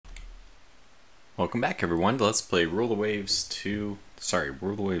Welcome back, everyone. Let's play Rule the Waves 2.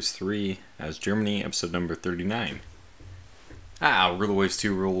 Rule the Waves 3 as Germany, episode number 39. Rule the Waves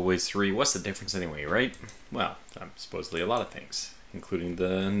 2, Rule the Waves 3. What's the difference anyway, right? Well, supposedly a lot of things, including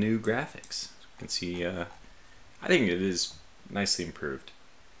the new graphics. You can see, I think it is nicely improved.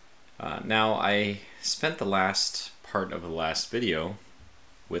 Now, I spent the last part of the last video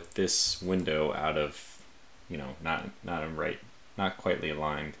with this window out of, not quite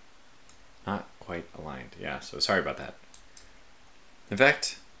aligned. Not quite aligned, yeah, so sorry about that. In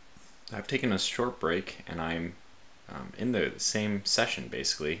fact, I've taken a short break and I'm in the same session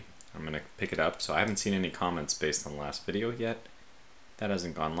basically. I'm going to pick it up, so I haven't seen any comments based on the last video yet. That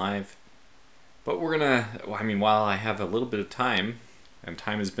hasn't gone live. But we're going to, while I have a little bit of time, and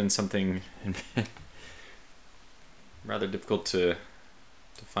time has been something rather difficult to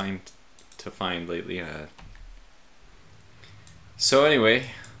find lately. So anyway,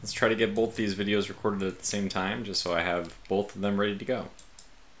 let's try to get both these videos recorded at the same time, just so I have both of them ready to go.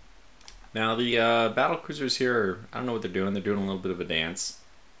 Now the battle cruisers here, I don't know what they're doing. They're doing a little bit of a dance.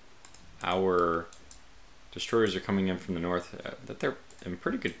 Our destroyers are coming in from the north. That they're in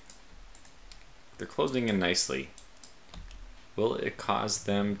pretty good. They're closing in nicely. Will it cause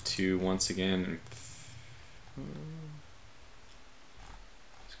them to once again? What's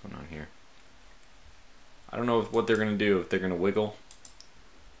going on here? I don't know what they're going to do, if they're going to wiggle.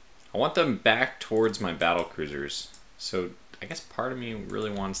 I want them back towards my battle cruisers. So I guess part of me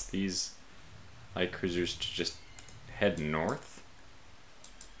really wants these light cruisers to just head north.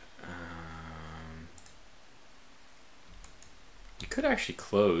 You could actually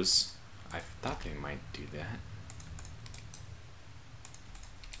close. I thought they might do that.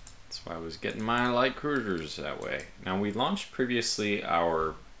 That's why I was getting my light cruisers that way. Now we launched previously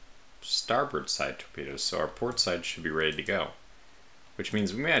our starboard side torpedoes, so our port side should be ready to go. Which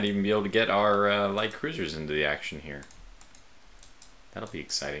means we might even be able to get our light cruisers into the action here. That'll be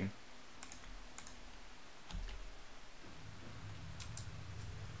exciting.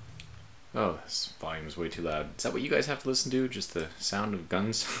 Oh, this volume is way too loud. Is that what you guys have to listen to? Just the sound of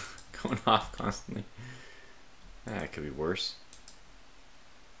guns going off constantly? It could be worse.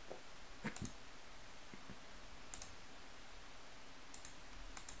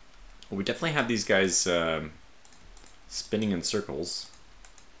 Well, we definitely have these guys spinning in circles.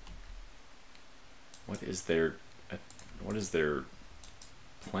 What is their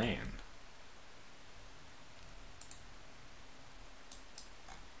plan?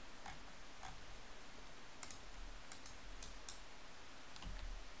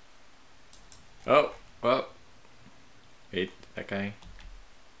 Oh, well. Wait, that guy.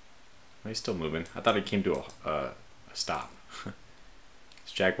 He's still moving. I thought he came to a stop.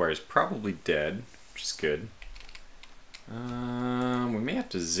 This Jaguar is probably dead, which is good. We may have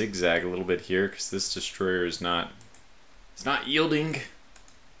to zigzag a little bit here because this destroyer is not yielding.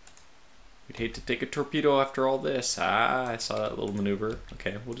 We'd hate to take a torpedo after all this. I saw that little maneuver.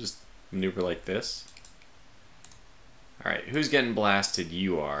 Okay, we'll just maneuver like this. Alright, who's getting blasted?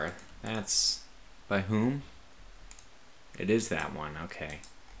 You are. That's by whom? It is that one, okay.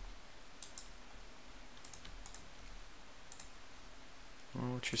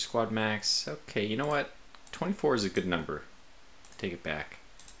 Oh, what's your squad max? Okay, you know what? 24 is a good number. Take it back.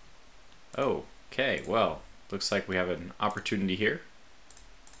 Oh, okay, well, looks like we have an opportunity here.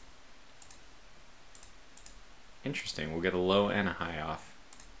 Interesting, we'll get a low and a high off.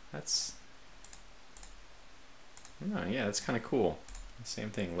 That's... oh, yeah, that's kind of cool. Same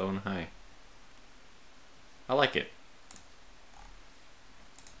thing, low and high. I like it.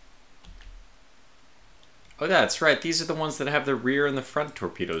 Oh, that's right, these are the ones that have the rear and the front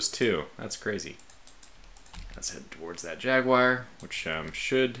torpedoes too. That's crazy. Let's head towards that Jaguar, which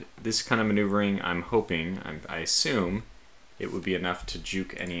should, this kind of maneuvering, I'm hoping, I assume, it would be enough to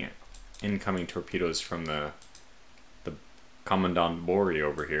juke any incoming torpedoes from the Commandant Bori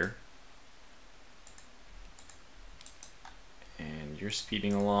over here. And you're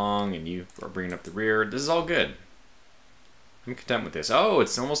speeding along, and you are bringing up the rear. This is all good. I'm content with this. Oh,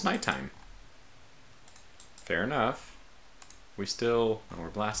 it's almost nighttime. Fair enough. We still... oh, we're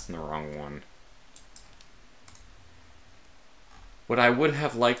blasting the wrong one. What I would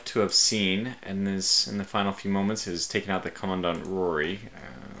have liked to have seen in the final few moments is taking out the Commandant Rory.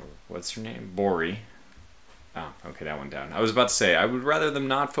 What's her name? Bori. Oh, okay, that one down. I was about to say, I would rather them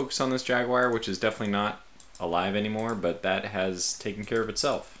not focus on this Jaguar, which is definitely not alive anymore, but that has taken care of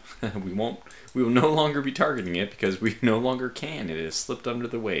itself. We will no longer be targeting it because we no longer can. It has slipped under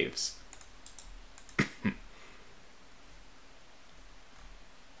the waves.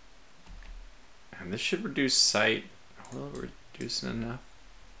 And this should reduce sight. Will it reduce it enough?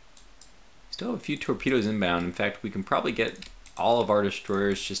 He's Still have a few torpedoes inbound. In fact, we can probably get all of our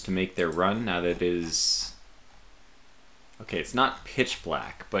destroyers just to make their run now that it is... Okay, it's not pitch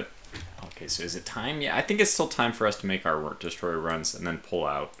black, but... Okay, so is it time? Yeah, I think it's still time for us to make our destroyer runs and then pull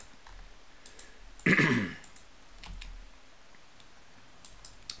out.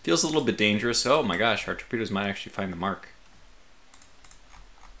 Feels a little bit dangerous. Oh my gosh, our torpedoes might actually find the mark.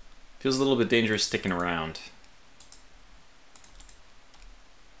 Feels a little bit dangerous sticking around.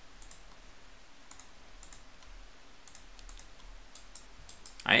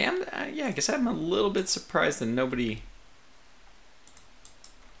 I am, yeah, I guess I'm a little bit surprised that nobody...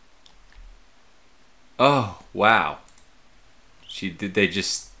 Oh, wow.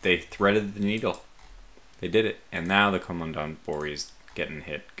 They threaded the needle. They did it. And now the Commandant Bori's getting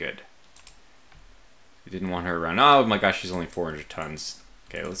hit. Good. We didn't want her around. Oh my gosh, she's only 400 tons.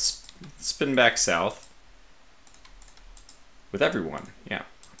 Okay, let's spin back south. With everyone, yeah.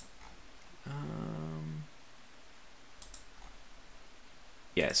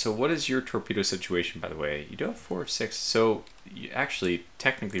 Yeah, so what is your torpedo situation, by the way? You do have 4 of 6. So, actually,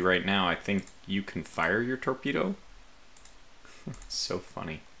 technically right now, I think you can fire your torpedo. It's so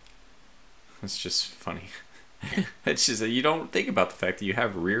funny. It's just funny. It's just that you don't think about the fact that you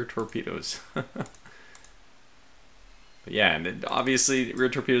have rear torpedoes. But yeah, and obviously, rear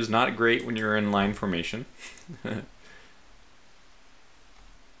torpedo is not great when you're in line formation.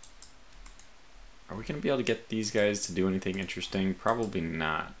 Are we going to be able to get these guys to do anything interesting? Probably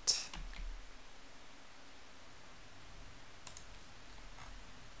not.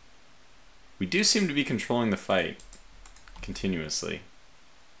 We do seem to be controlling the fight continuously.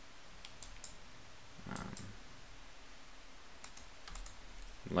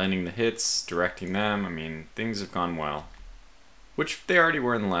 Landing the hits, directing them. I mean, things have gone well. Which they already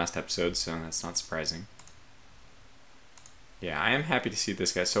were in the last episode, so that's not surprising. Yeah, I am happy to see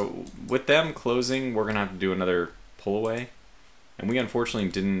this guy. So with them closing, we're going to have to do another pull away. And we unfortunately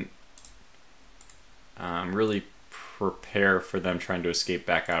didn't really prepare for them trying to escape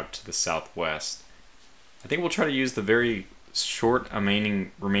back out to the southwest. I think we'll try to use the very short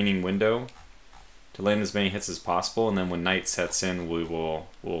remaining window to land as many hits as possible. And then when night sets in, we'll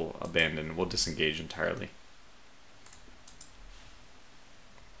abandon. We'll disengage entirely.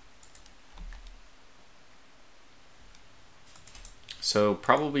 So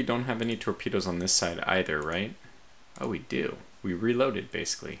probably don't have any torpedoes on this side either, right? Oh, we do. We reloaded,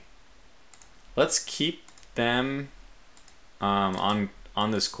 basically. Let's keep them on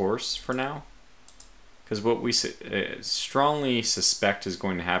this course for now. Because what we strongly suspect is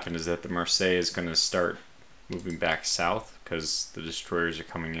going to happen is that the Marseille is going to start moving back south because the destroyers are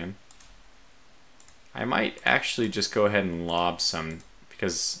coming in. I might actually just go ahead and lob some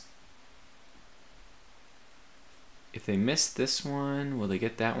because... If they miss this one, will they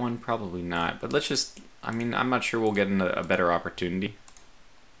get that one? Probably not. But let's just... I mean, I'm not sure we'll get a better opportunity.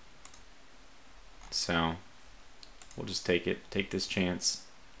 So, we'll just take it. Take this chance.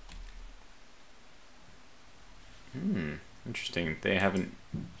 Interesting. They haven't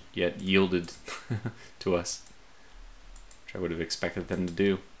yet yielded to us. Which I would have expected them to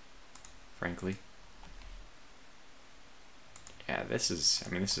do, frankly. Yeah, this is... I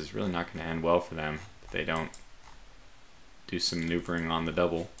mean, this is really not going to end well for them if they don't do some maneuvering on the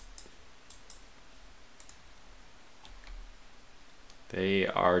double. They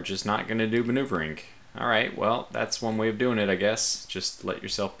are just not going to do maneuvering. Alright, well, that's one way of doing it, I guess. Just let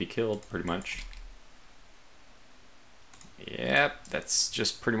yourself be killed, pretty much. Yep, that's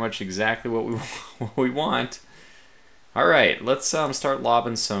just pretty much exactly what we want. Alright, let's start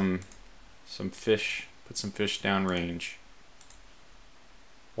lobbing some fish. Put some fish downrange.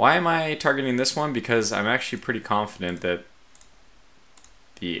 Why am I targeting this one? Because I'm actually pretty confident that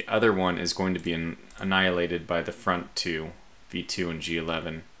the other one is going to be annihilated by the front two, V2 and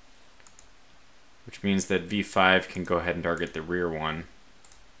G11. Which means that V5 can go ahead and target the rear one.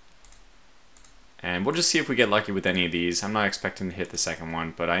 And we'll just see if we get lucky with any of these. I'm not expecting to hit the second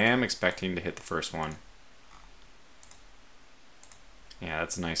one, but I am expecting to hit the first one. Yeah,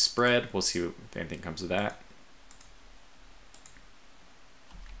 that's a nice spread. We'll see if anything comes of that.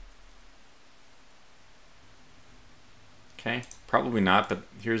 Okay, probably not, but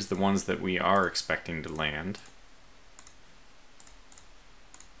here's the ones that we are expecting to land.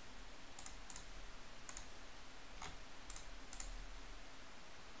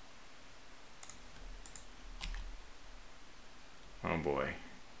 Oh boy.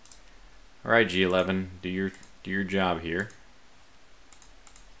 Alright, G11, do your job here.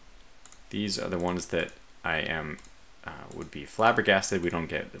 These are the ones that I am would be flabbergasted we don't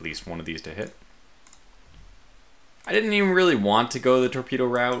get at least one of these to hit. I didn't even really want to go the torpedo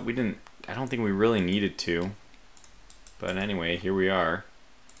route. We didn't I don't think we really needed to. But anyway, here we are.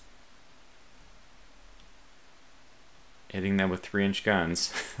 Hitting them with 3-inch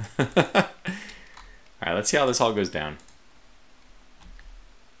guns. Alright, let's see how this all goes down.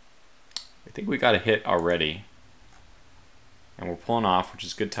 I think we got a hit already. And we're pulling off, which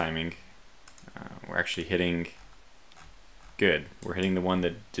is good timing. We're actually hitting... Good. We're hitting the one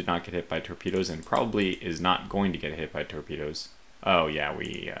that did not get hit by torpedoes and probably is not going to get hit by torpedoes. Oh yeah,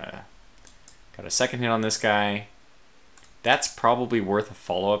 we got a second hit on this guy. That's probably worth a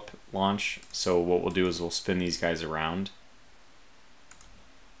follow-up launch. So what we'll do is we'll spin these guys around.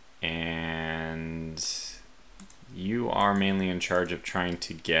 And you are mainly in charge of trying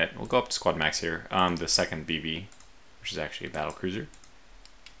to get... We'll go up to Squad Max here. The second BB, which is actually a battle cruiser.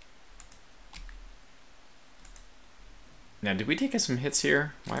 Now, did we take some hits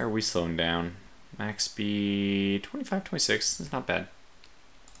here? Why are we slowing down? Max speed 25, 26. That's not bad.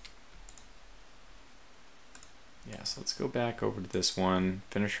 Yeah, so let's go back over to this one,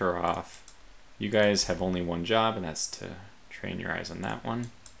 finish her off. You guys have only one job, and that's to train your eyes on that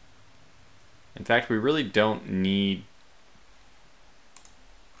one. In fact, we really don't need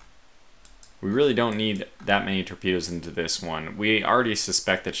that many torpedoes into this one. We already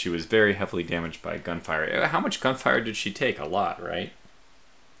suspect that she was very heavily damaged by gunfire. How much gunfire did she take? A lot, right?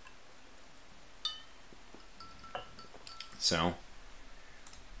 So,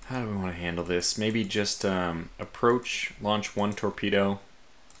 how do we want to handle this? Maybe just approach, launch 1 torpedo.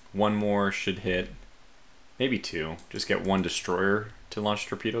 1 more should hit. Maybe 2. Just get 1 destroyer to launch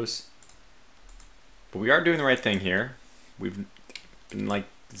torpedoes. But we are doing the right thing here. We've been like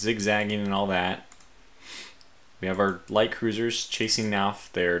zigzagging and all that. We have our light cruisers chasing now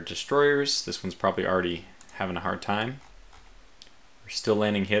their destroyers. This one's probably already having a hard time. We're still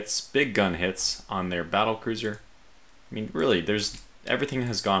landing hits, big gun hits on their battle cruiser. I mean, really, everything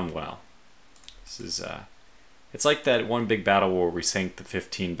has gone well. This is it's like that one big battle where we sank the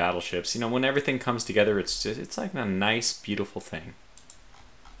 15 battleships. You know, when everything comes together, it's like a nice, beautiful thing.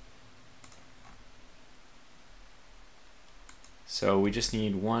 So we just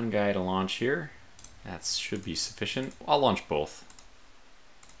need 1 guy to launch here. That should be sufficient. I'll launch both.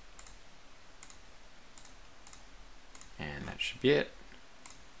 And that should be it.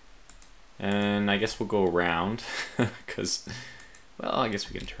 And I guess we'll go around because, well, I guess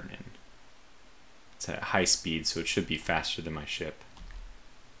we can turn in. It's at high speed, so it should be faster than my ship.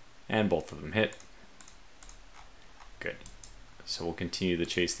 And both of them hit. Good. So we'll continue the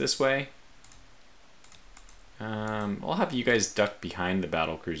chase this way. I'll have you guys duck behind the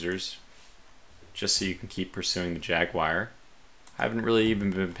battle cruisers just so you can keep pursuing the Jaguar. I haven't really even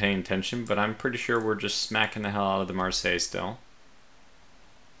been paying attention, but I'm pretty sure we're just smacking the hell out of the Marseille still.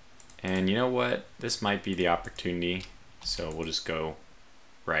 And you know what? This might be the opportunity, so we'll just go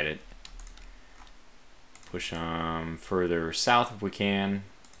right it. Push further south if we can.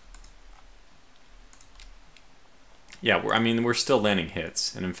 Yeah, we're still landing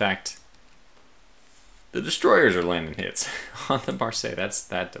hits, and in fact, the destroyers are landing hits on the Marseille.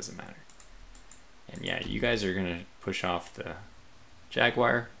 That doesn't matter. And yeah, you guys are gonna push off the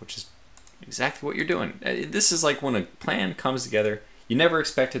Jaguar, which is exactly what you're doing. This is like when a plan comes together. You never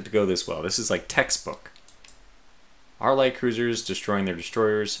expect it to go this well. This is like textbook. Our light cruisers destroying their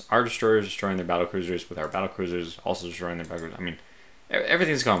destroyers. Our destroyers destroying their battle cruisers, with our battle cruisers also destroying their battle cruisers. I mean,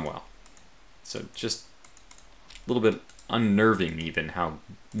 everything's gone well. So just a little bit unnerving even how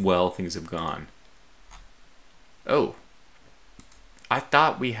well things have gone. Oh, I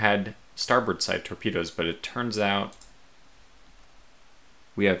thought we had starboard side torpedoes, but it turns out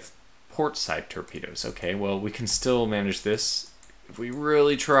we have port side torpedoes. Okay, well, we can still manage this if we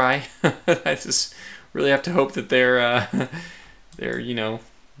really try. I just really have to hope that they're you know,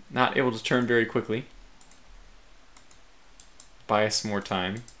 not able to turn very quickly. Buy us some more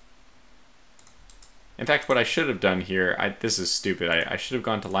time. In fact, what I should have done here, this is stupid. I should have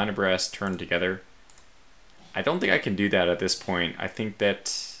gone to line abreast, turned together. I don't think I can do that at this point. I think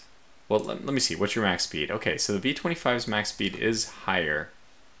that, well, let me see. What's your max speed? Okay, so the V-25's max speed is higher.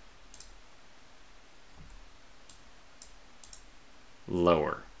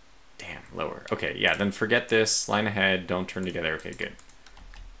 Lower. Damn, lower. Okay, yeah, then forget this. Line ahead, don't turn together. Okay, good.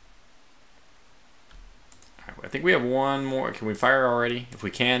 All right, I think we have 1 more. Can we fire already? If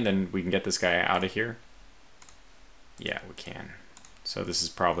we can, then we can get this guy out of here. Yeah, we can. So this is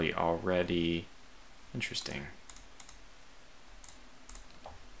probably already interesting.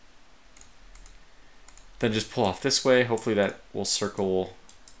 Then just pull off this way. Hopefully that will circle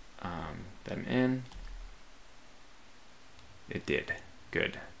them in. It did.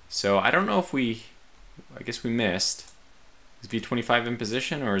 Good. So I don't know if I guess we missed. Is V-25 in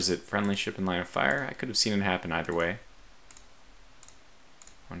position, or is it friendly ship in line of fire? I could have seen it happen either way.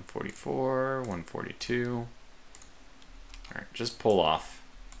 144, 142. Alright, just pull off.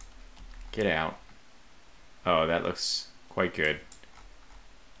 Get out. Oh, that looks quite good.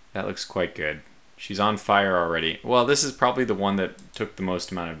 That looks quite good. She's on fire already. Well, this is probably the one that took the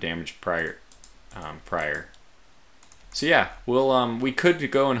most amount of damage prior. So yeah, we'll we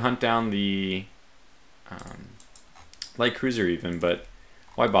could go and hunt down the light cruiser even, but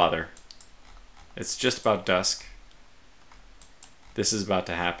why bother? It's just about dusk. This is about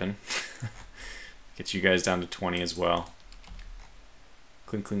to happen. Get you guys down to 20 as well.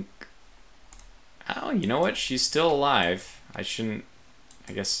 Clink, clink. Oh, you know what? She's still alive. I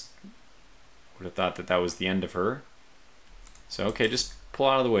guess would have thought that that was the end of her. So okay, just pull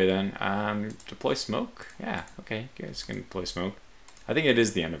out of the way then. Deploy smoke? Yeah, okay, you guys can deploy smoke. I think it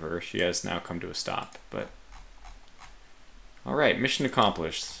is the end of her. She has now come to a stop, but... Alright, mission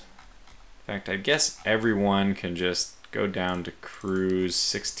accomplished. In fact, I guess everyone can just go down to cruise.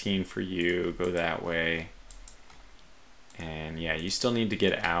 16 for you, go that way. And yeah, you still need to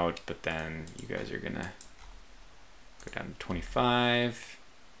get out, but then you guys are gonna go down to 25.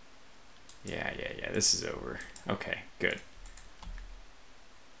 Yeah, this is over. Okay, good.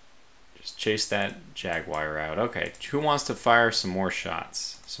 Just chase that Jaguar out. Okay, who wants to fire some more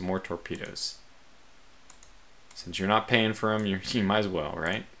shots? Some more torpedoes? Since you're not paying for them, you might as well,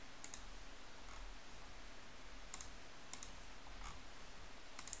 right?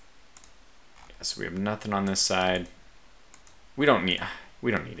 Yeah, so we have nothing on this side. We don't need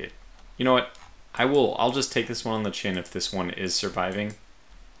it. You know what? I'll just take this one on the chin if this one is surviving.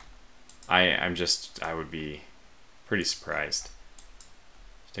 I would be pretty surprised.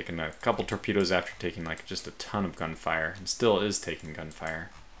 Taking a couple torpedoes after taking like just a ton of gunfire, and still is taking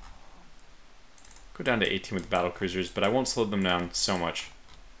gunfire. Go down to 18 with battle cruisers, but I won't slow them down so much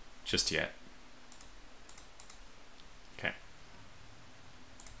just yet. Okay.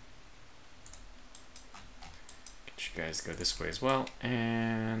 Get you guys to go this way as well,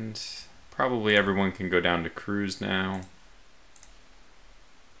 and probably everyone can go down to cruise now.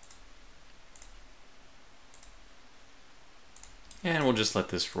 And we'll just let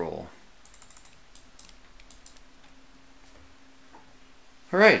this roll.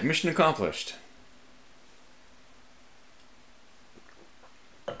 Alright, mission accomplished.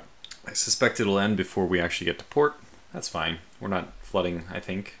 I suspect it'll end before we actually get to port. That's fine. We're not flooding, I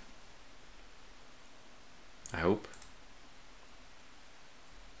think. I hope.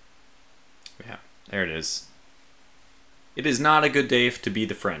 Yeah, there it is. It is not a good day to be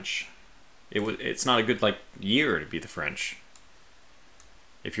the French. It's not a good year to be the French.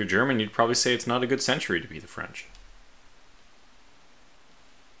 If you're German, you'd probably say it's not a good century to be the French.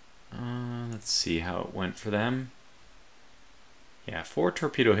 Let's see how it went for them. Yeah, 4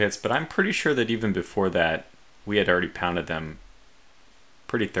 torpedo hits, but I'm pretty sure that even before that, we had already pounded them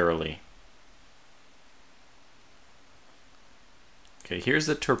pretty thoroughly. Okay, here's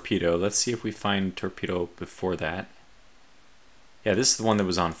the torpedo. Let's see if we find torpedo before that. Yeah, this is the one that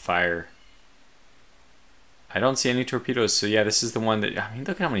was on fire. I don't see any torpedoes, so yeah, this is the one that, I mean,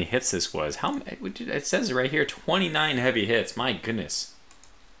 look at how many hits this was. It says right here, 29 heavy hits. My goodness.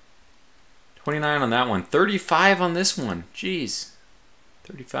 29 on that one. 35 on this one. Jeez.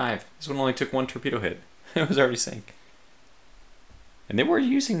 35. This one only took 1 torpedo hit. It was already sank. And they were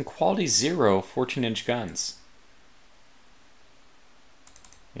using quality 0 14-inch guns.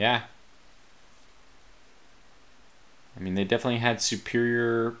 Yeah. I mean, they definitely had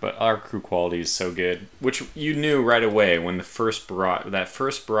superior, but our crew quality is so good. Which you knew right away when the first barrage, that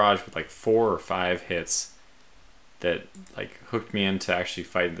first barrage with like 4 or 5 hits that like hooked me into actually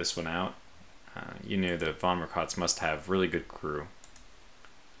fighting this one out. You knew the von Merkatz must have really good crew.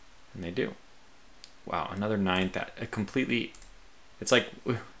 And they do. Wow, another 9th. That completely, it's like,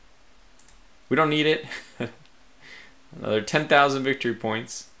 we don't need it. Another 10,000 victory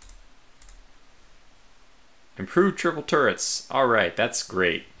points. Improved triple turrets. Alright, that's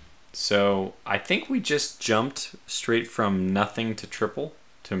great. So, I think we just jumped straight from nothing to triple,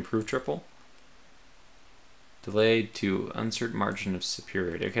 to improved triple. Delayed to uncertain margin of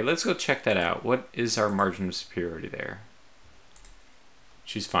superiority. Okay, let's go check that out. What is our margin of superiority there?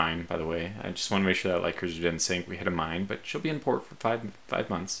 She's fine, by the way. I just want to make sure that light cruiser didn't sink. We hit a mine, but she'll be in port for five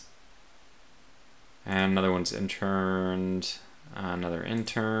months. And another one's interned. Another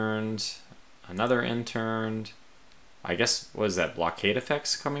interned. Another interned. I guess, was that blockade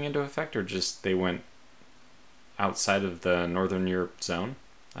effects coming into effect, or just they went outside of the Northern Europe zone?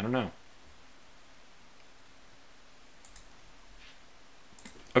 I don't know.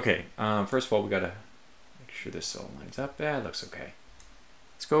 Okay, first of all, we gotta make sure this all lines up. Yeah, it looks okay.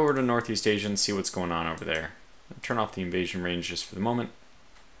 Let's go over to Northeast Asia and see what's going on over there. I'll turn off the invasion range just for the moment.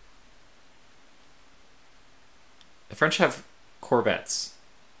 The French have corvettes.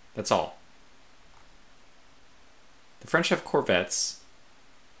 That's all. The French have corvettes.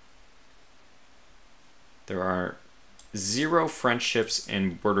 There are 0 French ships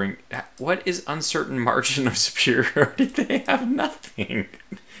in bordering. What is uncertain margin of superiority? They have nothing.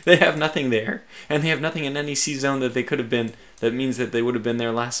 They have nothing there, and they have nothing in any sea zone that they could have been. That means that they would have been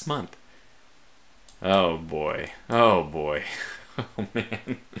there last month. Oh boy. Oh boy. Oh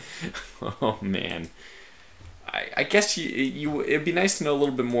man. Oh man. I guess it'd be nice to know a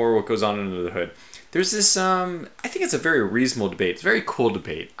little bit more what goes on under the hood. There's this, I think it's a very reasonable debate. It's a very cool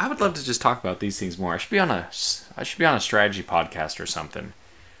debate. I would love to just talk about these things more. I should be on a strategy podcast or something.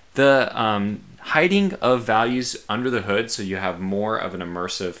 The hiding of values under the hood so you have more of an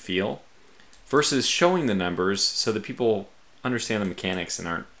immersive feel versus showing the numbers so that people understand the mechanics and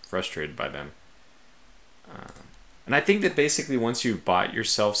aren't frustrated by them. And I think that basically once you've bought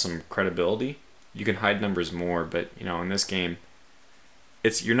yourself some credibility, you can hide numbers more, but you know, in this game,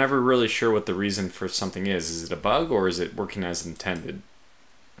 you're never really sure what the reason for something is. Is it a bug or is it working as intended?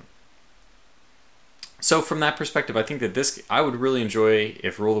 So from that perspective, I think that I would really enjoy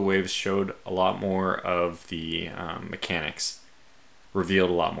if Rule the Waves showed a lot more of the mechanics, revealed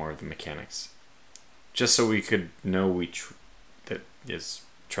a lot more of the mechanics, just so we could know that is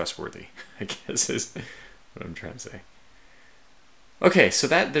trustworthy, I guess is what I'm trying to say. Okay, so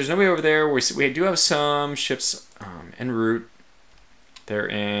there's nobody over there. We do have some ships en route. They're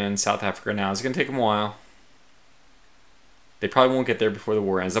in South Africa now. It's going to take them a while. They probably won't get there before the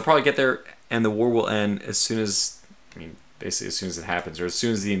war ends. They'll probably get there and the war will end as soon as, basically as soon as it happens, or as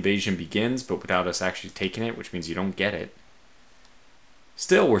soon as the invasion begins, but without us actually taking it, which means you don't get it.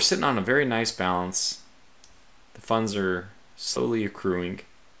 Still, we're sitting on a very nice balance. The funds are slowly accruing.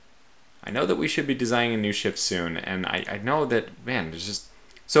 I know that we should be designing a new ship soon, and I know that, man, there's just...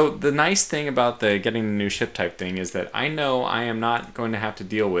 So the nice thing about the getting the new ship type thing is that I know I am not going to have to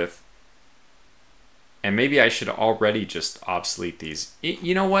deal with, and maybe I should already just obsolete these.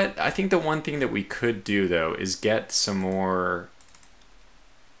 You know what? I think the one thing that we could do, though, is get some more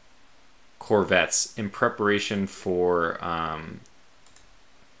corvettes in preparation for... Now,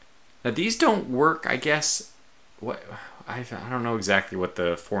 these don't work, I guess... I don't know exactly what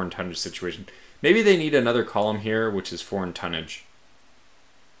the foreign tonnage situation... Maybe they need another column here, which is foreign tonnage.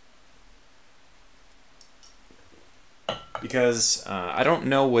 Because I don't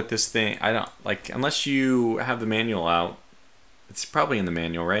know what this thing... unless you have the manual out. It's probably in the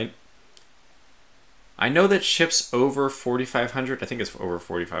manual, right? I know that ships over 4,500, I think it's over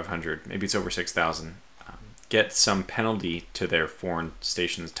 4,500, maybe it's over 6,000, get some penalty to their foreign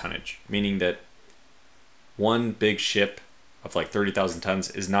station's tonnage. Meaning that one big ship of like 30,000 tons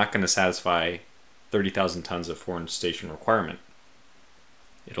is not going to satisfy 30,000 tons of foreign station requirement.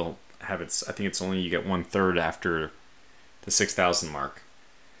 It'll have its... I think it's only you get 1/3 after the 6,000 mark.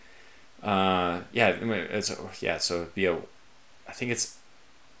 So it'd be I think it's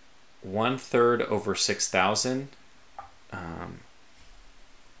 1/3 over 6,000.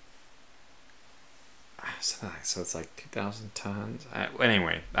 So it's like 2,000 tons.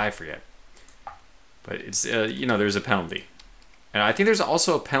 Anyway, I forget. But it's there's a penalty, and I think there's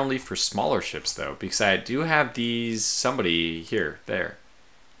also a penalty for smaller ships though, because I do have these. Somebody here, there.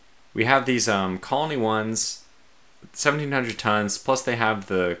 We have these colony ones. 1,700 tons, plus they have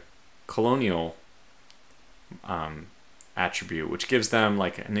the colonial attribute, which gives them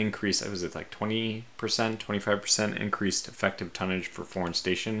like an increase. Was it like 20%, 25% increased effective tonnage for foreign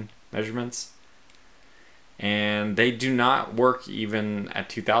station measurements? And they do not work even at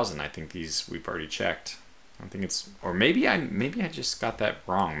 2,000. I think these we've already checked. I don't think it's, or maybe I just got that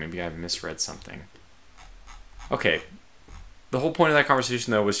wrong. Maybe I misread something. Okay. The whole point of that conversation,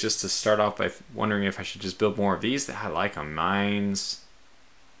 though, was just to start off by wondering if I should just build more of these. I like them. Mines.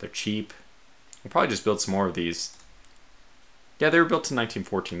 They're cheap. We'll probably just build some more of these. Yeah, they were built in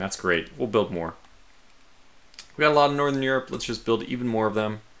 1914. That's great. We'll build more. We got a lot in Northern Europe. Let's just build even more of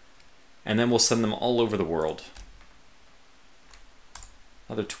them. And then we'll send them all over the world.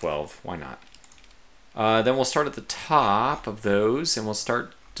 Another 12. Why not? Then we'll start at the top of those, and we'll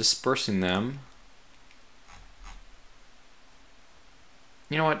start dispersing them.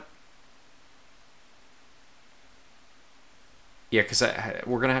 You know what? Yeah, because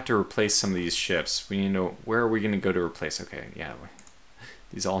we're going to have to replace some of these ships. We need to know, where are we going to go to replace? Okay, yeah.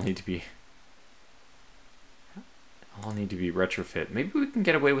 These all need to be... retrofit. Maybe we can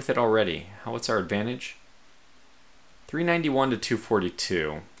get away with it already. What's our advantage? 391 to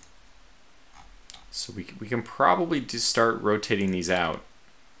 242. So we can probably just start rotating these out.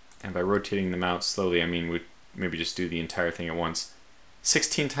 And by rotating them out slowly, I mean we maybe just do the entire thing at once.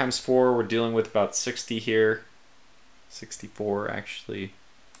 16 times 4, we're dealing with about 60 here. 64 actually.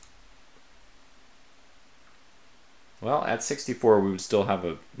 Well, at 64 we would still have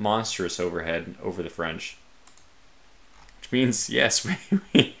a monstrous overhead over the French. Which means, yes,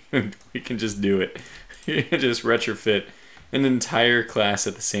 we can just do it. Just retrofit an entire class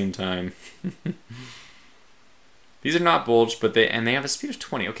at the same time. These are not bulged, but they have a speed of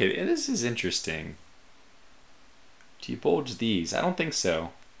 20. Okay, this is interesting. Do you bulge these? I don't think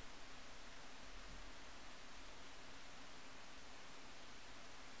so.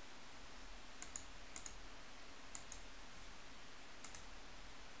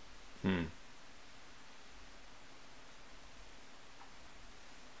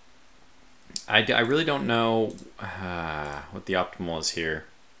 I really don't know what the optimal is here.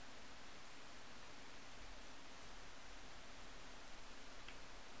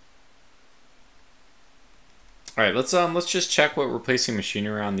 All right, let's just check what replacing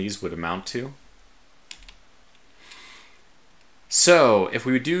machinery on these would amount to. So if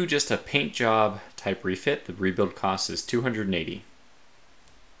we do just a paint job type refit, the rebuild cost is 280.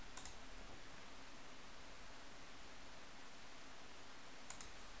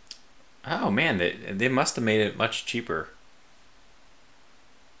 Oh man, they must have made it much cheaper.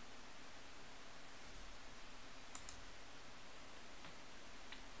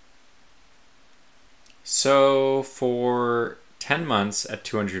 So for 10 months at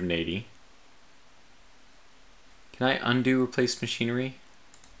 280, can I undo replace machinery?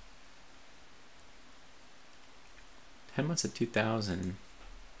 10 months at 2,000.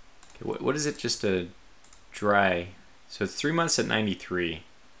 Okay, what is it just a dry? So it's 3 months at 93.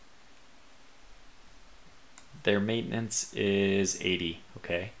 Their maintenance is 80,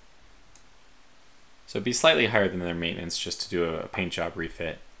 okay. So it'd be slightly higher than their maintenance just to do a paint job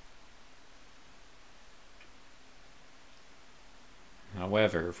refit.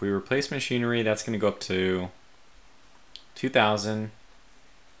 However, if we replace machinery, that's going to go up to 2,000.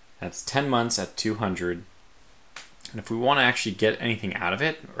 That's 10 months at 200. And if we want to actually get anything out of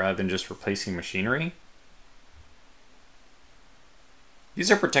it, rather than just replacing machinery, these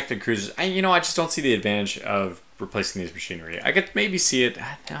are protected cruisers. I just don't see the advantage of replacing these machinery. I could maybe see it.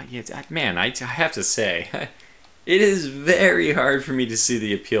 Man, I have to say, it is very hard for me to see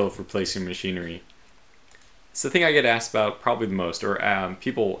the appeal of replacing machinery. It's the thing I get asked about probably the most, or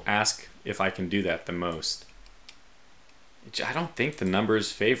people ask if I can do that the most. I don't think the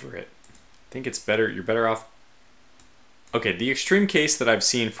numbers favor it. I think it's better. You're better off. Okay, the extreme case that I've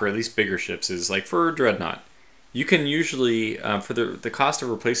seen for at least bigger ships is like for a Dreadnought. You can usually, for the cost of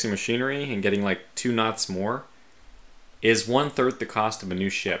replacing machinery and getting like 2 knots more, is 1/3 the cost of a new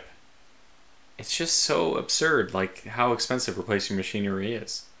ship. It's just so absurd, like how expensive replacing machinery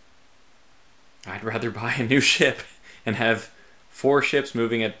is. I'd rather buy a new ship and have 4 ships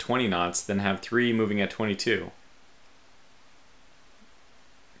moving at 20 knots than have 3 moving at 22.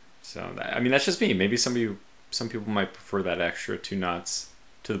 So, I mean, that's just me. Maybe some people might prefer that extra 2 knots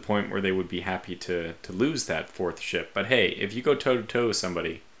to the point where they would be happy to lose that 4th ship. But hey, if you go toe-to-toe with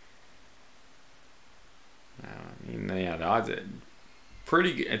somebody, I mean, yeah, the odds are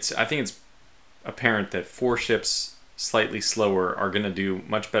pretty. I think it's apparent that 4 ships slightly slower are going to do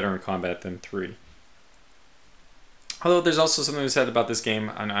much better in combat than 3. Although there's also something to be said about this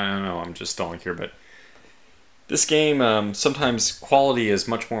game. I don't know, I'm just stalling here, but this game, sometimes quality is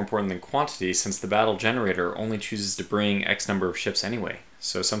much more important than quantity, since the battle generator only chooses to bring X number of ships anyway.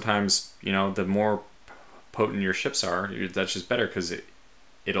 So sometimes, the more potent your ships are, that's just better, because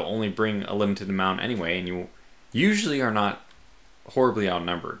it'll only bring a limited amount anyway, and you usually are not horribly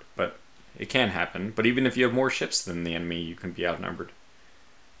outnumbered, but it can happen. But even if you have more ships than the enemy, you can be outnumbered.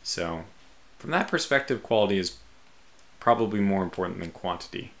 So from that perspective, quality is probably more important than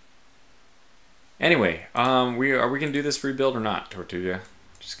quantity. Anyway, are we gonna do this rebuild or not, Tortuga?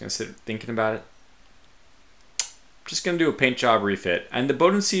 Just gonna sit thinking about it. Just gonna do a paint job refit, and the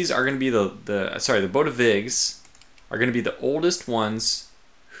Bodensees are gonna be the Bodevigs are gonna be the oldest ones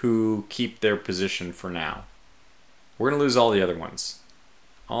who keep their position for now. We're gonna lose all the other ones.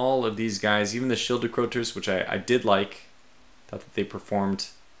 All of these guys, even the Schildekrotters, which I did like, thought that they performed.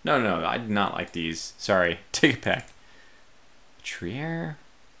 No, I did not like these. Sorry, take it back. Trier.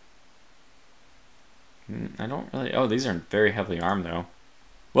 I don't really. Oh, these aren't very heavily armed though.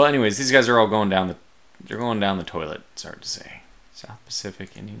 Well, anyways, these guys are all going down the. They're going down the toilet. It's hard to say. South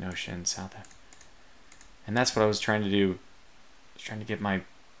Pacific, Indian Ocean, South. And that's what I was trying to do. I was trying to get my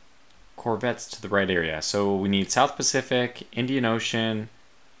corvettes to the right area. So we need South Pacific, Indian Ocean,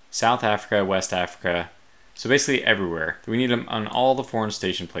 South Africa, West Africa. So basically everywhere. We need them on all the foreign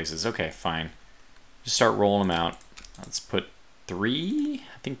station places. Okay, fine. Just start rolling them out. Let's put 3.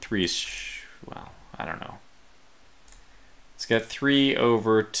 I think 3 is, well, I don't know. Let's get 3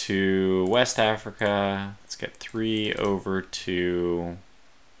 over to West Africa. Let's get 3 over to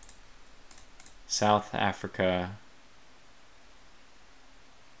South Africa,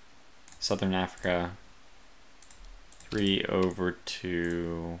 Southern Africa. 3 over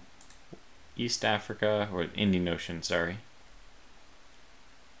to East Africa, or Indian Ocean, sorry.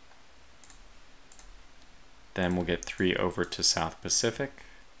 Then we'll get 3 over to South Pacific.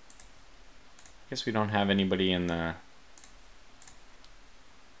 I guess we don't have anybody in the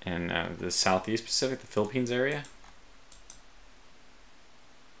Southeast Pacific, the Philippines area.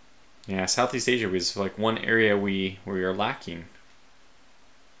 Yeah, Southeast Asia was like one area we are lacking.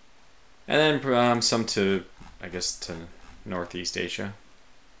 And then some to, I guess, to Northeast Asia.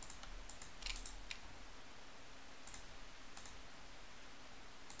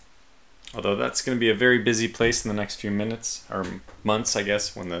 Although that's going to be a very busy place in the next few minutes, or months, I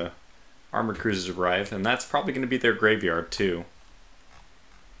guess, when the armored cruisers arrive. And that's probably going to be their graveyard, too.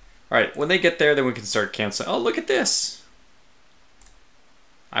 Alright, when they get there, then we can start canceling. Oh, look at this!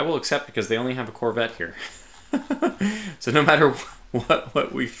 I will accept because they only have a Corvette here. So no matter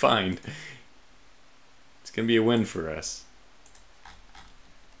what we find, it's going to be a win for us.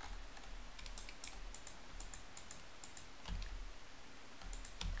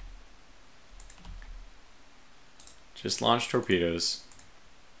 Just launch torpedoes.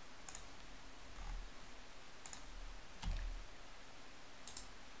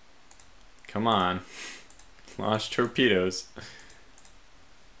 Come on. Launch torpedoes.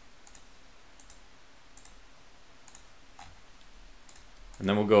 And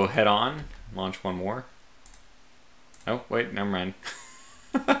then we'll go head on, launch one more. Oh, wait, never mind.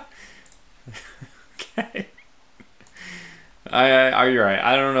 Okay. You're right.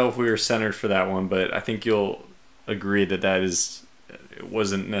 I don't know if we were centered for that one, but I think you'll agree that it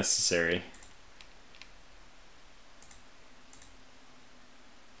wasn't necessary.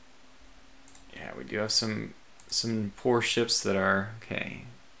 Yeah, we do have some poor ships that are okay.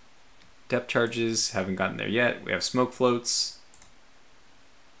 Depth charges haven't gotten there yet. We have smoke floats.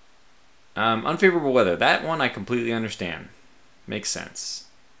 Unfavorable weather. That one I completely understand. Makes sense.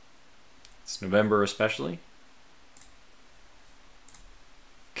 It's November especially.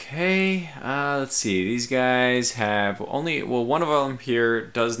 Okay, let's see. These guys have only, well, one of them here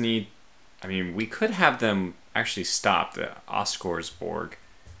does need, I mean, we could have them actually stop, the Oscarsborg.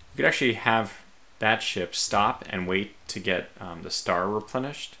 We could actually have that ship stop and wait to get the star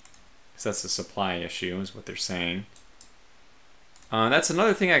replenished. Because that's a supply issue, is what they're saying. That's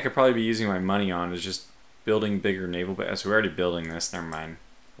another thing I could probably be using my money on, is just building bigger naval bases. We're already building this, never mind.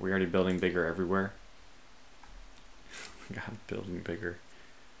 We're already building bigger everywhere. God, building bigger.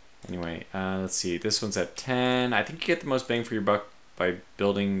 Anyway, let's see. This one's at 10. I think you get the most bang for your buck by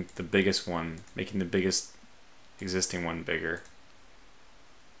building the biggest one, making the biggest existing one bigger.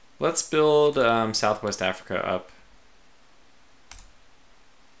 Let's build Southwest Africa up.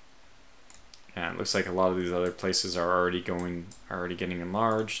 Yeah, it looks like a lot of these other places are already getting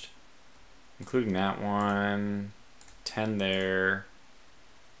enlarged, including that one. 10 there.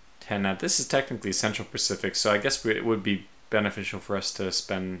 10 now. This is technically Central Pacific, so I guess it would be beneficial for us to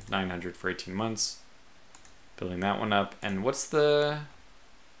spend 900 for 18 months building that one up. And what's the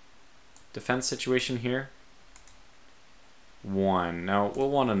defense situation here? 1. No, we'll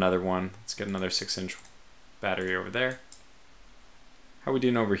want another one. Let's get another 6-inch battery over there. How are we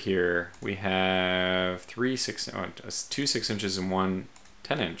doing over here? We have 2 6 inches and 1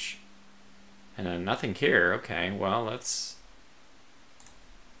 10-inch. And then nothing here. Okay, well, let's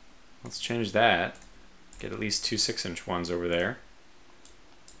change that. Get at least 2 6-inch ones over there.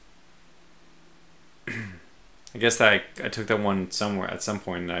 I guess I took that one somewhere at some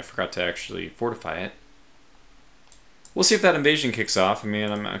point and I forgot to actually fortify it. We'll see if that invasion kicks off. I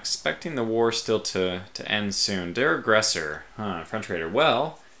mean, I'm expecting the war still to end soon. Their aggressor, French raider.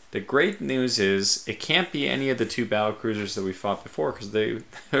 Well, the great news is it can't be any of the 2 battle cruisers that we fought before because they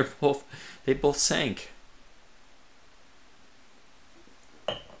both sank.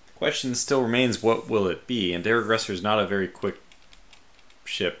 Question still remains, what will it be? And their aggressor is not a very quick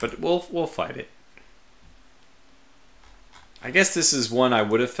ship, but we'll fight it. I guess this is one I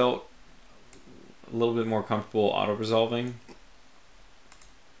would have felt a little bit more comfortable auto-resolving.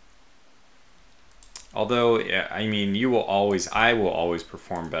 Although, yeah, I mean, I will always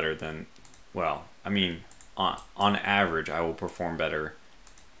perform better than, well, I mean, on average, I will perform better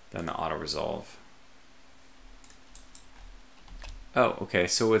than the auto-resolve. Oh, okay,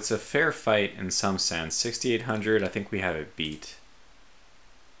 so it's a fair fight in some sense. 6,800, I think we have it beat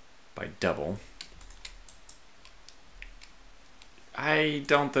by double. I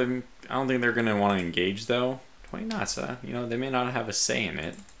don't think they're gonna want to engage though. 20 knots, you know, they may not have a say in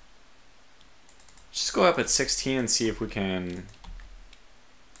it. Just go up at 16 and see if we can.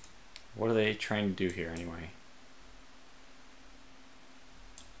 What are they trying to do here anyway?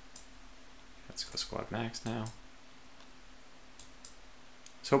 Let's go squad max now. I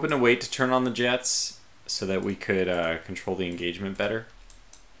was hoping to wait to turn on the jets so that we could control the engagement better.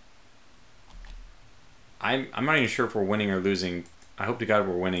 I'm not even sure if we're winning or losing. I hope to God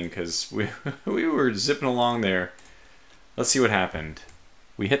we're winning because we were zipping along there. Let's see what happened.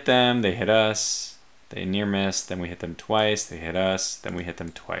 We hit them, they hit us, they near missed, then we hit them twice, they hit us, then we hit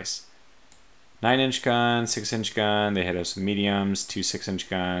them twice. 9-inch gun, 6-inch gun, they hit us with mediums, 2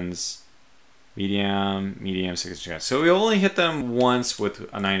 6-inch guns, medium, 6-inch gun. So we only hit them once with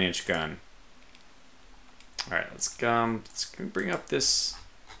a 9-inch gun. Alright, let's bring up this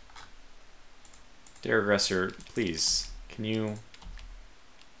dare aggressor, please. Can you...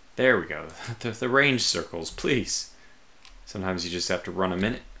 There we go. The range circles, please. Sometimes you just have to run a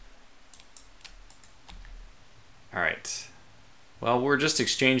minute. Alright. Well, we're just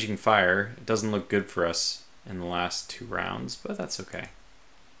exchanging fire. It doesn't look good for us in the last 2 rounds, but that's okay.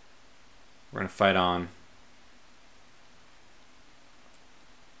 We're going to fight on.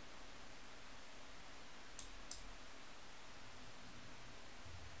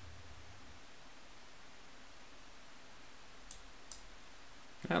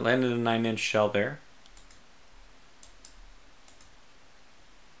 I landed a 9-inch shell there.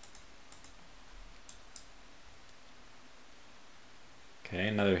 Okay,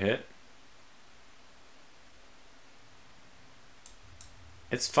 another hit.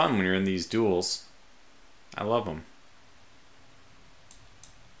 It's fun when you're in these duels. I love them.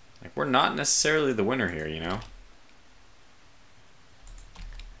 Like, we're not necessarily the winner here, you know?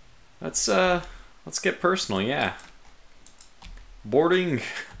 Let's get personal, yeah. Boarding.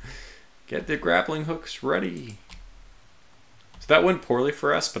 Get the grappling hooks ready. So that went poorly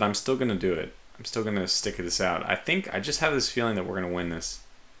for us, but I'm still gonna do it. I'm still gonna stick this out. I just have this feeling that we're gonna win this.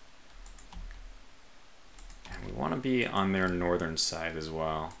 And we want to be on their northern side as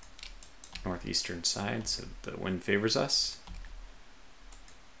well. Northeastern side, so the wind favors us.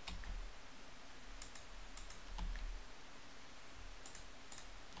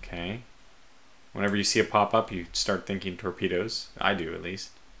 Okay. Whenever you see it pop up, you start thinking torpedoes. I do, at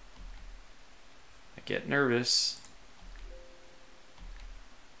least. I get nervous.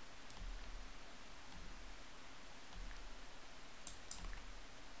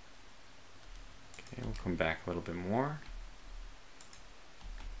 Okay, we'll come back a little bit more.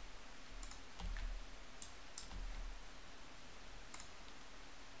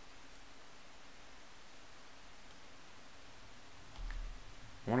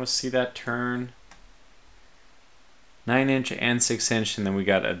 I want to see that turn. 9-inch and 6-inch, and then we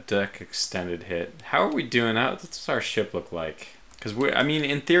got a deck extended hit. How are we doing? How does our ship look like? Because I mean,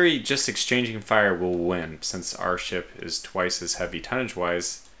 in theory, just exchanging fire will win, since our ship is twice as heavy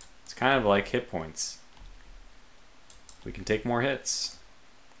tonnage-wise. It's kind of like hit points. We can take more hits.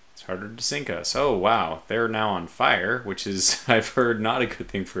 It's harder to sink us. Oh wow, they're now on fire, which is, I've heard, not a good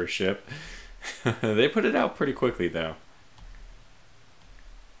thing for a ship. They put it out pretty quickly though.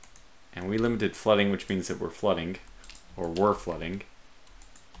 And we limited flooding, which means that we're flooding. Or were flooding.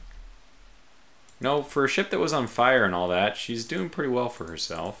 No, for a ship that was on fire and all that, she's doing pretty well for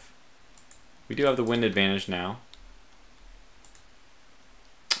herself. We do have the wind advantage now.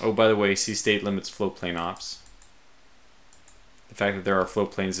 Oh, by the way, sea state limits float plane ops. The fact that there are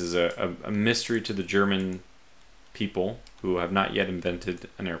float planes is a mystery to the German people who have not yet invented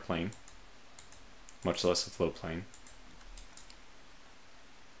an airplane, much less a float plane.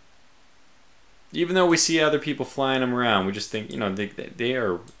 Even though we see other people flying them around, we just think, you know,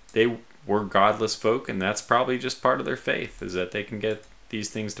 they were godless folk, and that's probably just part of their faith, is that they can get these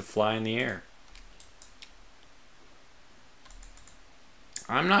things to fly in the air.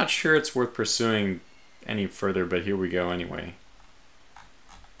 I'm not sure it's worth pursuing any further, but here we go anyway.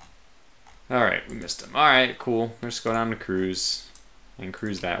 Alright, we missed him. Alright, cool. Let's go down to cruise, and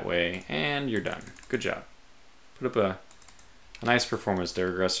cruise that way, and you're done. Good job. Put up a nice performance there,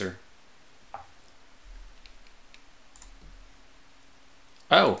 aggressor.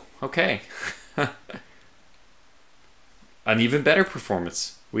 Oh, okay. An even better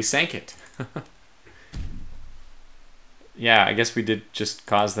performance. We sank it. Yeah, I guess we did just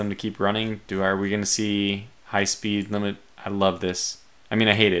cause them to keep running. Are we going to see high speed limit? I love this. I mean,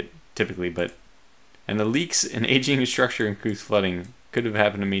 I hate it typically, but And the leaks and aging structure increase flooding. Could have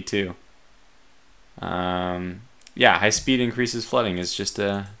happened to me too. Yeah, high speed increases flooding. It's just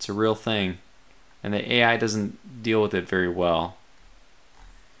it's a real thing. And the AI doesn't deal with it very well.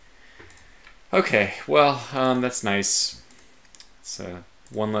 Okay, well, that's nice. It's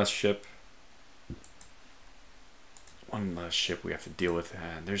one less ship. One less ship we have to deal with.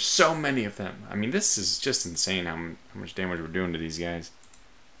 There's so many of them. I mean, this is just insane how much damage we're doing to these guys.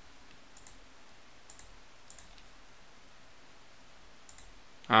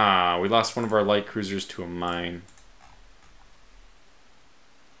 Ah, we lost one of our light cruisers to a mine.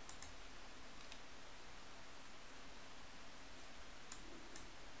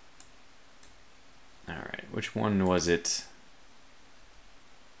 Alright, which one was it?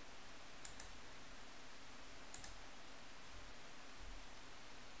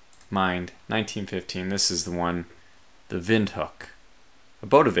 Mind, 1915. This is the one. The Windhoek. A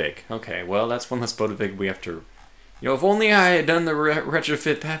Bodevig. Okay, well, that's one less Bodevig we have to... You know, if only I had done the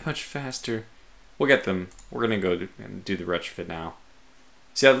retrofit that much faster. We'll get them. We're going to go and do the retrofit now.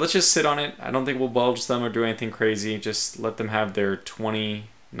 So yeah, let's just sit on it. I don't think we'll bulge them or do anything crazy. Just let them have their 20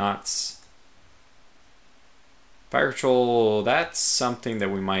 knots. Fire control, that's something that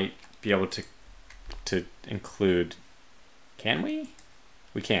we might be able to include. Can we?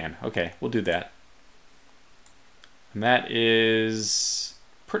 We can. Okay, we'll do that. And that is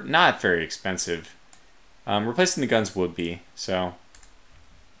not very expensive. Replacing the guns would be, so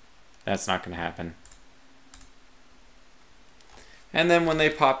that's not going to happen. And then when they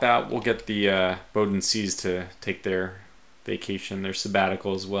pop out, we'll get the Bowden Seas to take their vacation, their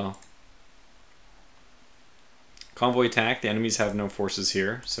sabbatical as well. Convoy attack. The enemies have no forces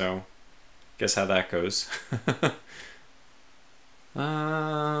here, so guess how that goes.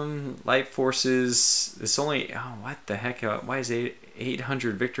 Light forces. It's only... Oh, what the heck? Why is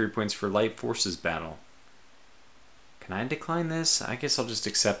 800 victory points for light forces battle? Can I decline this? I guess I'll just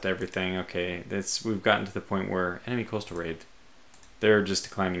accept everything. Okay, we've gotten to the point where enemy coastal raid. They're just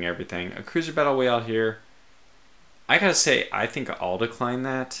declining everything. A cruiser battle way out here. I gotta say, I think I'll decline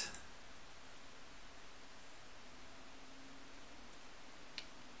that.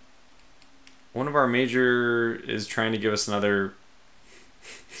 One of our major is trying to give us another...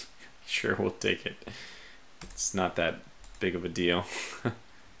 Sure, we'll take it. It's not that big of a deal.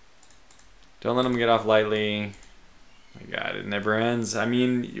 Don't let them get off lightly. My God, it never ends. I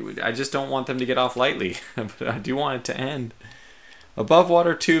mean, I just don't want them to get off lightly, but I do want it to end. Above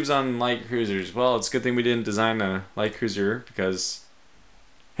water tubes on light cruisers. Well, it's a good thing we didn't design a light cruiser because...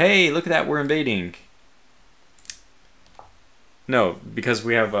 Hey, look at that, we're invading. No, because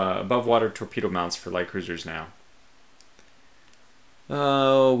we have above water torpedo mounts for light cruisers now.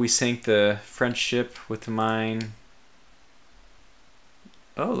 Oh, we sank the French ship with the mine.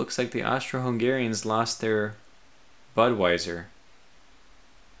 Oh, looks like the Austro-Hungarians lost their Budweiser.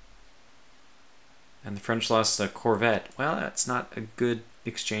 And the French lost a corvette. Well, that's not a good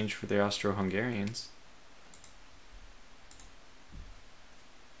exchange for the Austro-Hungarians.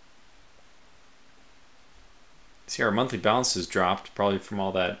 See, our monthly balance has dropped, probably from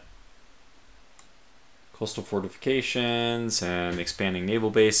all that coastal fortifications and expanding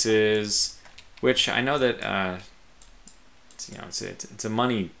naval bases, which I know that it's a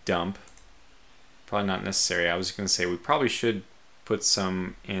money dump. Probably not necessary. I was going to say we probably should put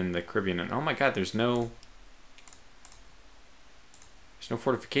some in the Caribbean. And oh my God, there's no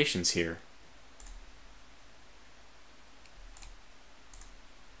fortifications here.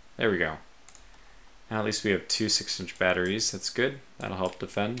 There we go. Now at least we have 2 6-inch batteries. That's good. That'll help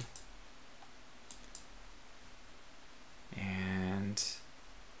defend. And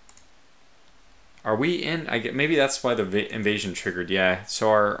are we in? Maybe that's why the invasion triggered. Yeah. So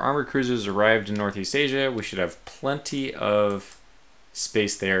our armored cruisers arrived in Northeast Asia. We should have plenty of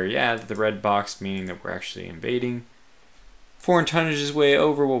space there. Yeah, the red box meaning that we're actually invading. Foreign tonnage is way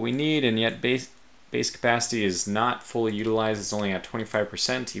over what we need, and yet base capacity is not fully utilized. It's only at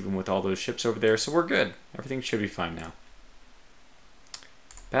 25%, even with all those ships over there. So we're good. Everything should be fine now.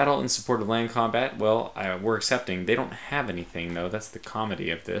 Battle in support of land combat. Well, we're accepting. They don't have anything, though. That's the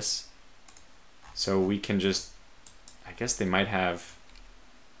comedy of this. So we can just... I guess they might have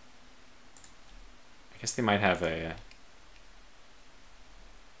a...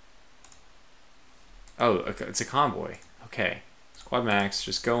 Oh, it's a convoy. Okay. Squad max,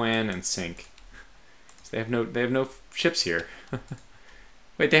 just go in and sink. So they have no ships here.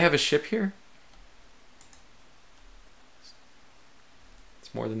 Wait, they have a ship here?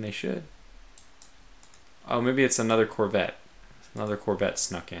 It's more than they should. Oh, maybe it's another corvette. Another corvette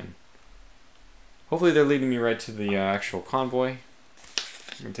snuck in. Hopefully they're leading me right to the actual convoy.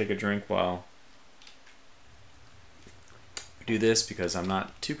 I'm gonna take a drink while We do this because I'm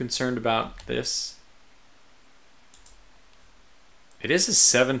not too concerned about this. It is a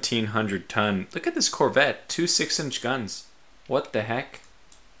 1,700 ton. Look at this Corvette, 2 6-inch guns. What the heck?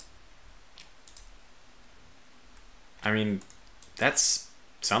 I mean, that's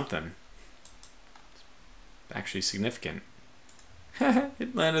something. Actually significant.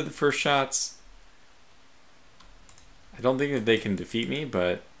 It landed the first shots. I don't think that they can defeat me,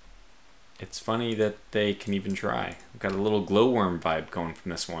 but it's funny that they can even try. I've got a little glowworm vibe going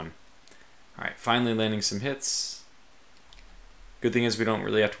from this one. Alright, finally landing some hits. Good thing is we don't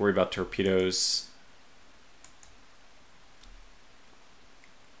really have to worry about torpedoes.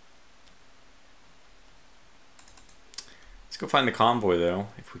 Let's go find the convoy though,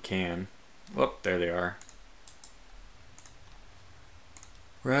 if we can. Whoop, there they are.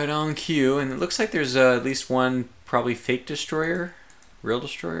 Right on cue, and it looks like there's at least one probably fake destroyer. Real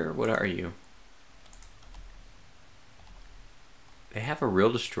destroyer? What are you? They have a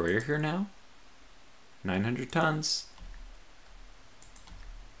real destroyer here now? 900 tons.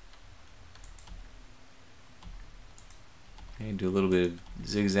 Okay, do a little bit of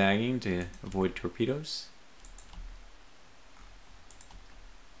zigzagging to avoid torpedoes.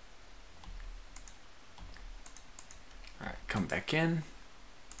 Alright, come back in.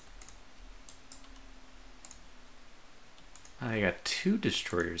 I got 2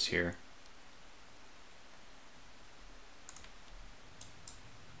 destroyers here.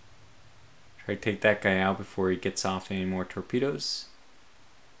 Try to take that guy out before he gets off any more torpedoes.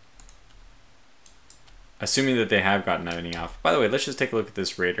 Assuming that they have gotten any off. By the way, let's just take a look at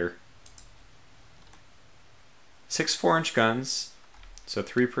this raider. 6 4-inch guns, so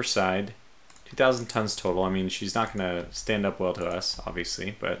 3 per side. 2,000 tons total. I mean, she's not going to stand up well to us,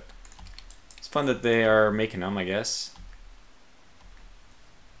 obviously, but it's fun that they are making them, I guess.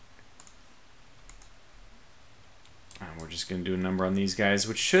 And we're just going to do a number on these guys,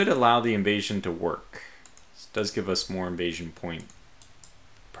 which should allow the invasion to work. This does give us more invasion point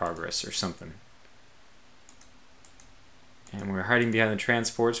progress or something. And we're hiding behind the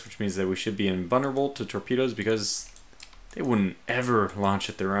transports, which means that we should be invulnerable to torpedoes because they wouldn't ever launch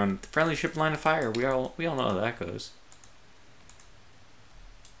at their own. The friendly ship line of fire. We all know how that goes.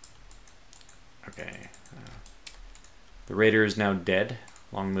 Okay. The raider is now dead.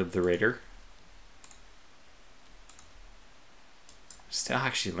 Long live the raider. Still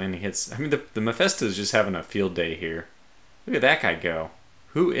actually landing hits. I mean, the Mephisto is just having a field day here. Look at that guy go.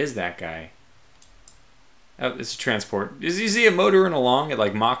 Who is that guy? Oh, it's a transport. Is he a motoring along at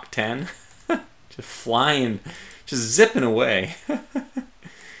like Mach 10? Just flying, just zipping away.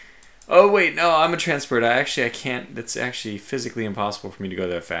 Oh wait, no, I'm a transport. I can't. That's actually physically impossible for me to go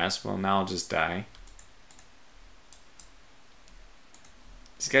that fast. Well, now I'll just die.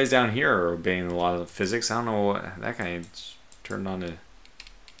 These guys down here are obeying a lot of physics. I don't know what that guy turned on a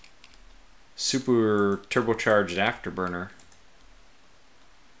super turbocharged afterburner.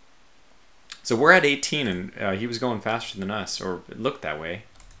 So we're at 18 and he was going faster than us, or it looked that way.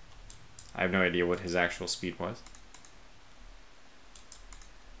 I have no idea what his actual speed was.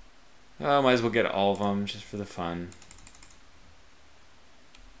 Oh, might as well get all of them just for the fun.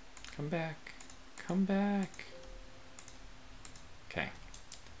 Come back. Come back. Okay.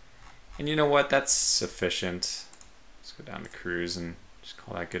 And you know what? That's sufficient. Let's go down to cruise and just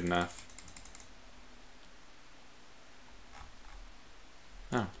call that good enough.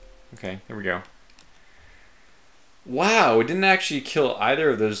 Oh, okay. There we go. Wow, it didn't actually kill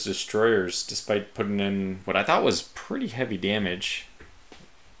either of those destroyers despite putting in what I thought was pretty heavy damage.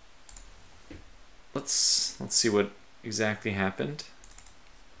 Let's see what exactly happened.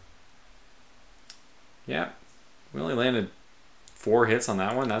 Yeah, we only landed 4 hits on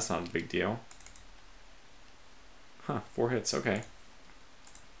that one. That's not a big deal. Huh, 4 hits, okay.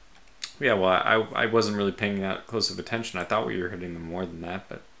 Yeah, well, I wasn't really paying that close of attention. I thought we were hitting them more than that,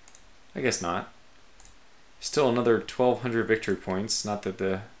 but I guess not. Still another 1,200 victory points. Not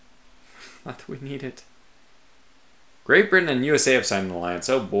that we need it. Great Britain and USA have signed an alliance.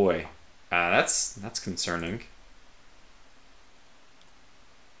 Oh boy, that's concerning.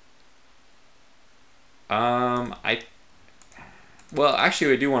 Well,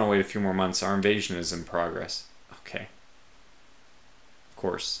 actually, I do want to wait a few more months. Our invasion is in progress. Okay. Of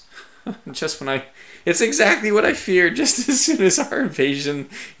course. Just when it's exactly what I feared. Just as soon as our invasion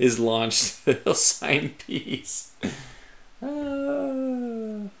is launched, they'll sign peace.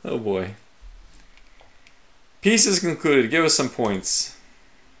 Oh boy. Peace is concluded. Give us some points.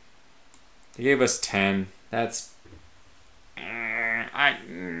 They gave us 10. That's...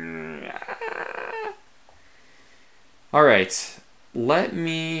 Alright. Let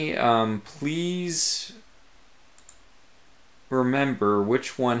me please remember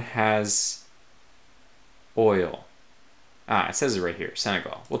which one has oil. Ah, it says it right here,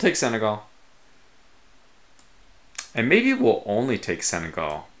 Senegal. We'll take Senegal. And maybe we'll only take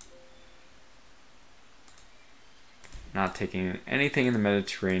Senegal. Not taking anything in the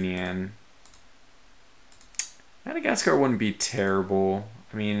Mediterranean. Madagascar wouldn't be terrible.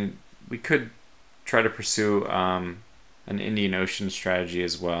 I mean, we could try to pursue an Indian Ocean strategy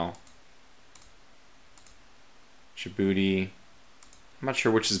as well. Djibouti. I'm not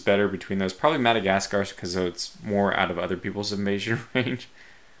sure which is better between those. Probably Madagascar because it's more out of other people's invasion range.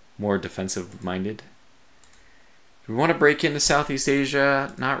 More defensive minded. Do we want to break into Southeast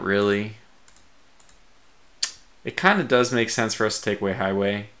Asia? Not really. It kind of does make sense for us to take away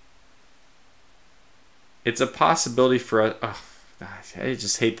highway. It's a possibility for us. Oh, I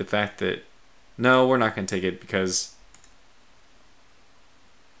just hate the fact that no, we're not going to take it because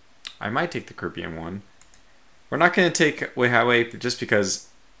I might take the Caribbean one. We're not going to take away highway just because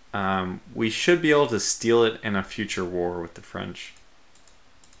we should be able to steal it in a future war with the French.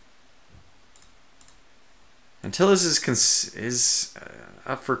 Until this is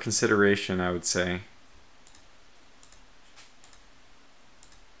up for consideration, I would say.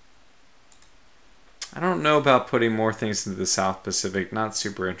 I don't know about putting more things into the South Pacific. Not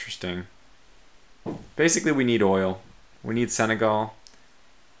super interesting. Basically, we need oil. We need Senegal.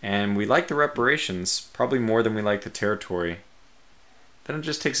 And we like the reparations, probably more than we like the territory. Then it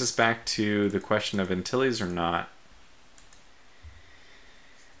just takes us back to the question of Antilles or not.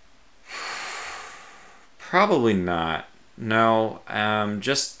 Probably not. No,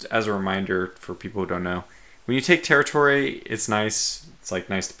 just as a reminder for people who don't know, when you take territory, it's nice. It's like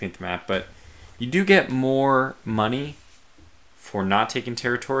nice to paint the map, but you do get more money for not taking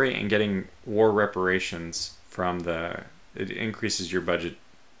territory and getting war reparations from the... It increases your budget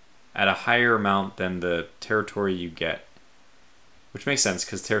at a higher amount than the territory you get. Which makes sense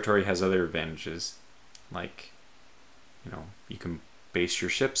because territory has other advantages. Like, you know, you can base your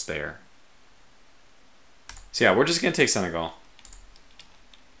ships there. So yeah, we're just going to take Senegal.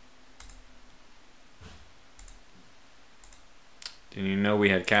 Didn't you know we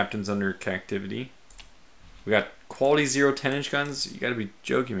had captains under captivity? We got quality 0 10-inch guns? You gotta be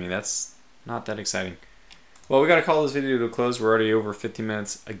joking me. That's not that exciting. Well, we gotta call this video to a close. We're already over 50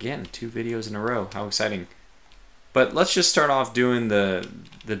 minutes. Again, 2 videos in a row. How exciting. But let's just start off doing the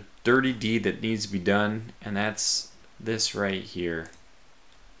dirty deed that needs to be done, and that's this right here.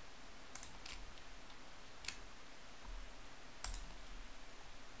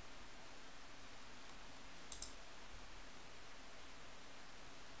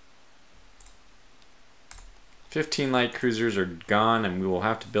 "15 light cruisers are gone, and we will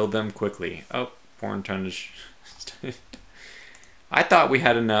have to build them quickly." Oh, foreign tonnage. I thought we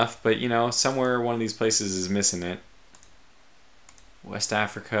had enough, but you know, somewhere one of these places is missing it. West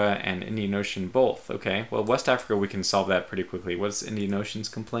Africa and Indian Ocean both. Okay, well, West Africa, we can solve that pretty quickly. What's Indian Ocean's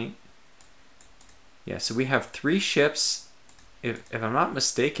complaint? Yeah, so we have 3 ships. If I'm not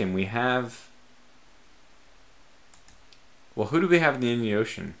mistaken, we have... Well, who do we have in the Indian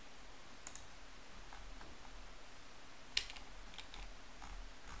Ocean?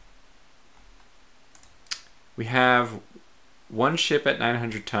 We have 1 ship at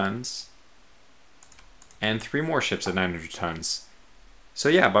 900 tons and 3 more ships at 900 tons. So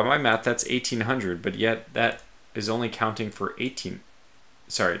yeah, by my math, that's 1,800, but yet that is only counting for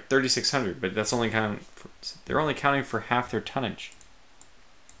 3,600, but that's only counting for, they're only counting for half their tonnage.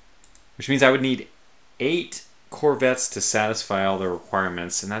 Which means I would need 8 corvettes to satisfy all the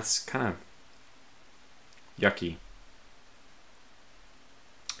requirements, and that's kind of yucky.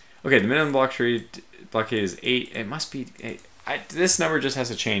 Okay, the minimum blockade is 8. It must be 8. This number just has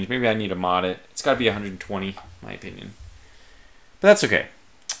to change. Maybe I need to mod it. It's got to be 120, in my opinion. But that's okay.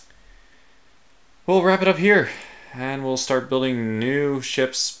 We'll wrap it up here, and we'll start building new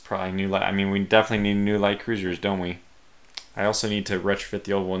ships. Probably new light. I mean, we definitely need new light cruisers, don't we? I also need to retrofit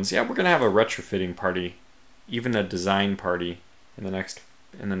the old ones. Yeah, we're gonna have a retrofitting party, even a design party in the next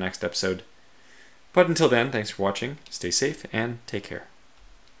episode. But until then, thanks for watching. Stay safe and take care.